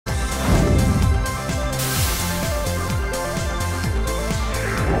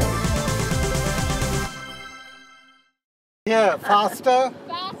Here, faster.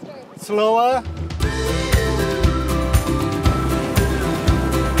 Faster. Slower.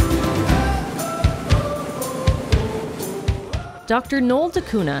 Dr. Noel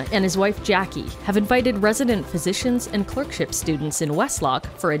DaCunha and his wife Jackie have invited resident physicians and clerkship students in Westlock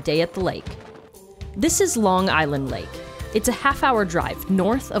for a day at the lake. This is Long Island Lake. It's a half-hour drive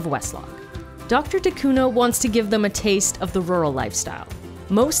north of Westlock. Dr. DaCunha wants to give them a taste of the rural lifestyle.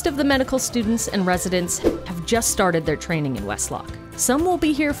 Most of the medical students and residents have just started their training in Westlock. Some will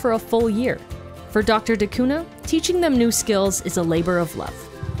be here for a full year. For Dr. DaCunha, teaching them new skills is a labor of love.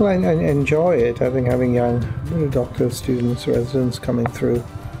 Well, I enjoy it. I think having young doctors, students, residents coming through,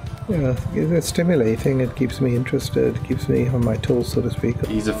 it's stimulating. It keeps me interested, it keeps me on my toes, so to speak.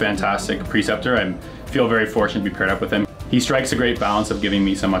 He's a fantastic preceptor. I feel very fortunate to be paired up with him. He strikes a great balance of giving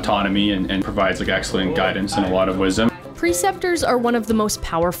me some autonomy and provides excellent guidance and a lot of wisdom. Preceptors are one of the most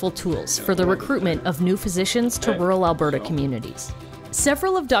powerful tools for the recruitment of new physicians to rural Alberta communities.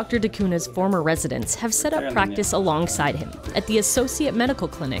 Several of Dr. DaCunha's former residents have set up practice alongside him at the Associate Medical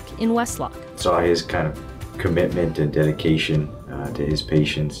Clinic in Westlock. Saw his kind of commitment and dedication to his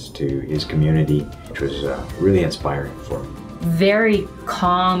patients, to his community, which was really inspiring for me. Very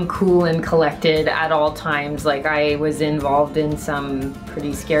calm, cool, and collected at all times. Like, I was involved in some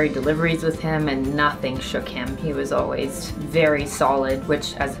pretty scary deliveries with him and nothing shook him. He was always very solid,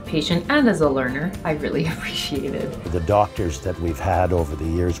 which as a patient and as a learner, I really appreciated. The doctors that we've had over the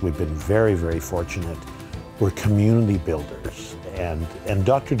years, we've been very, very fortunate. We're community builders, and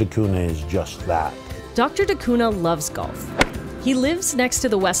Dr. DaCunha is just that. Dr. DaCunha loves golf. He lives next to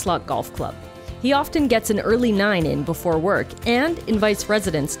the Westlock Golf Club. He often gets an early 9 in before work and invites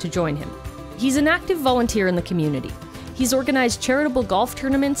residents to join him. He's an active volunteer in the community. He's organized charitable golf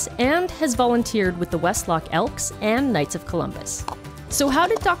tournaments and has volunteered with the Westlock Elks and Knights of Columbus. So how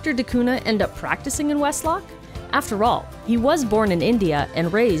did Dr. DaCunha end up practicing in Westlock? After all, he was born in India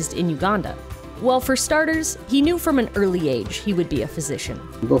and raised in Uganda. Well, for starters, he knew from an early age he would be a physician.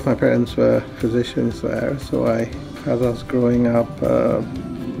 Both my parents were physicians there, so as I was growing up,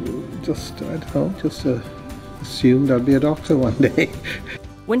 just assumed I'd be a doctor one day.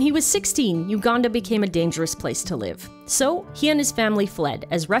 When he was 16, Uganda became a dangerous place to live. So he and his family fled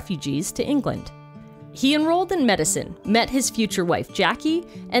as refugees to England. He enrolled in medicine, met his future wife Jackie,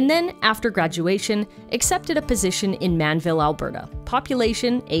 and then, after graduation, accepted a position in Manville, Alberta,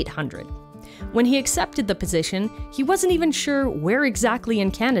 population 800. When he accepted the position, he wasn't even sure where exactly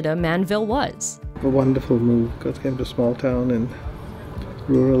in Canada Manville was. A wonderful move, because I came to a small town in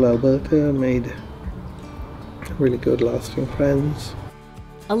rural Alberta, made really good lasting friends.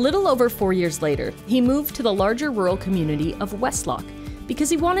 A little over 4 years later, he moved to the larger rural community of Westlock because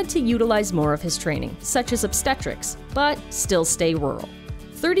he wanted to utilize more of his training, such as obstetrics, but still stay rural.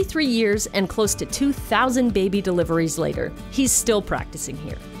 33 years and close to 2,000 baby deliveries later, he's still practicing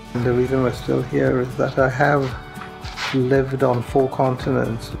here. And the reason we're still here is that I have lived on 4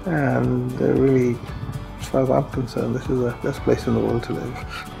 continents, and really, as far as I'm concerned, this is the best place in the world to live.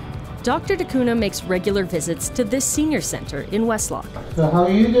 Dr. DaCunha makes regular visits to this senior center in Westlock. So how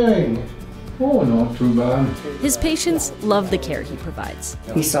are you doing? Oh, not too bad. His patients love the care he provides.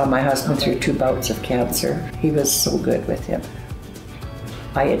 He saw my husband through 2 bouts of cancer. He was so good with him.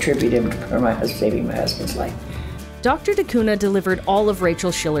 I attribute him for saving my husband's life. Dr. DaCunha delivered all of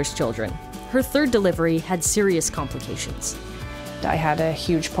Rachel Schiller's children. Her 3rd delivery had serious complications. I had a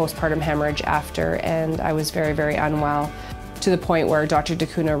huge postpartum hemorrhage after, and I was very, very unwell, to the point where Dr.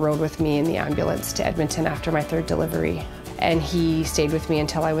 DaCunha rode with me in the ambulance to Edmonton after my 3rd delivery. And he stayed with me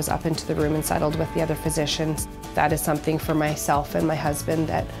until I was up into the room and settled with the other physicians. That is something for myself and my husband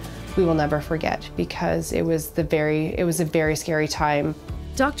that we will never forget, because it was a very scary time.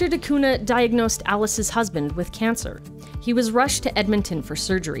 Dr. DaCunha diagnosed Alice's husband with cancer. He was rushed to Edmonton for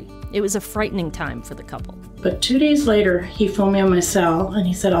surgery. It was a frightening time for the couple. But 2 days later, he phoned me on my cell and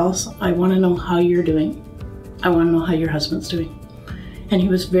he said, "Alice, I want to know how you're doing. I want to know how your husband's doing." And he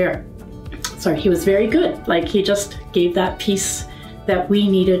was very good. Like, he just gave that piece that we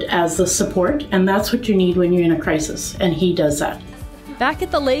needed as the support, and that's what you need when you're in a crisis, and he does that. Back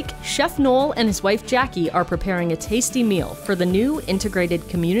at the lake, Chef Noel and his wife Jackie are preparing a tasty meal for the new integrated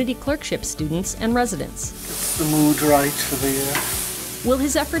community clerkship students and residents. Gets the mood right for the year. Will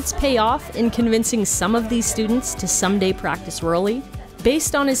his efforts pay off in convincing some of these students to someday practice rurally?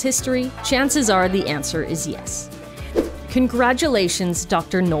 Based on his history, chances are the answer is yes. Congratulations,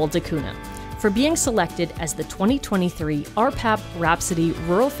 Dr. Noel DaCunha, for being selected as the 2023 RhPAP Rhapsody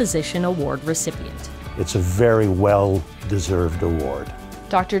Rural Physician Award recipient. It's a very well-deserved award.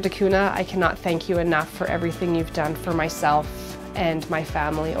 Dr. DaCunha, I cannot thank you enough for everything you've done for myself and my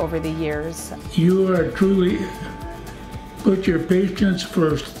family over the years. You are truly Put your patients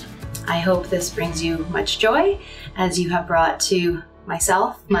first. I hope this brings you much joy as you have brought to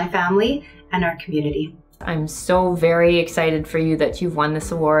myself, my family, and our community. I'm so very excited for you that you've won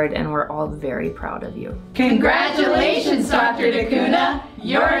this award, and we're all very proud of you. Congratulations, Dr. DaCunha.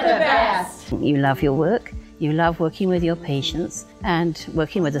 You're the best. You love your work. You love working with your patients and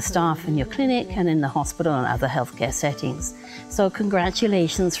working with the staff in your clinic and in the hospital and other healthcare settings. So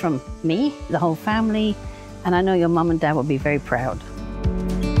congratulations from me, the whole family, and I know your mom and dad will be very proud.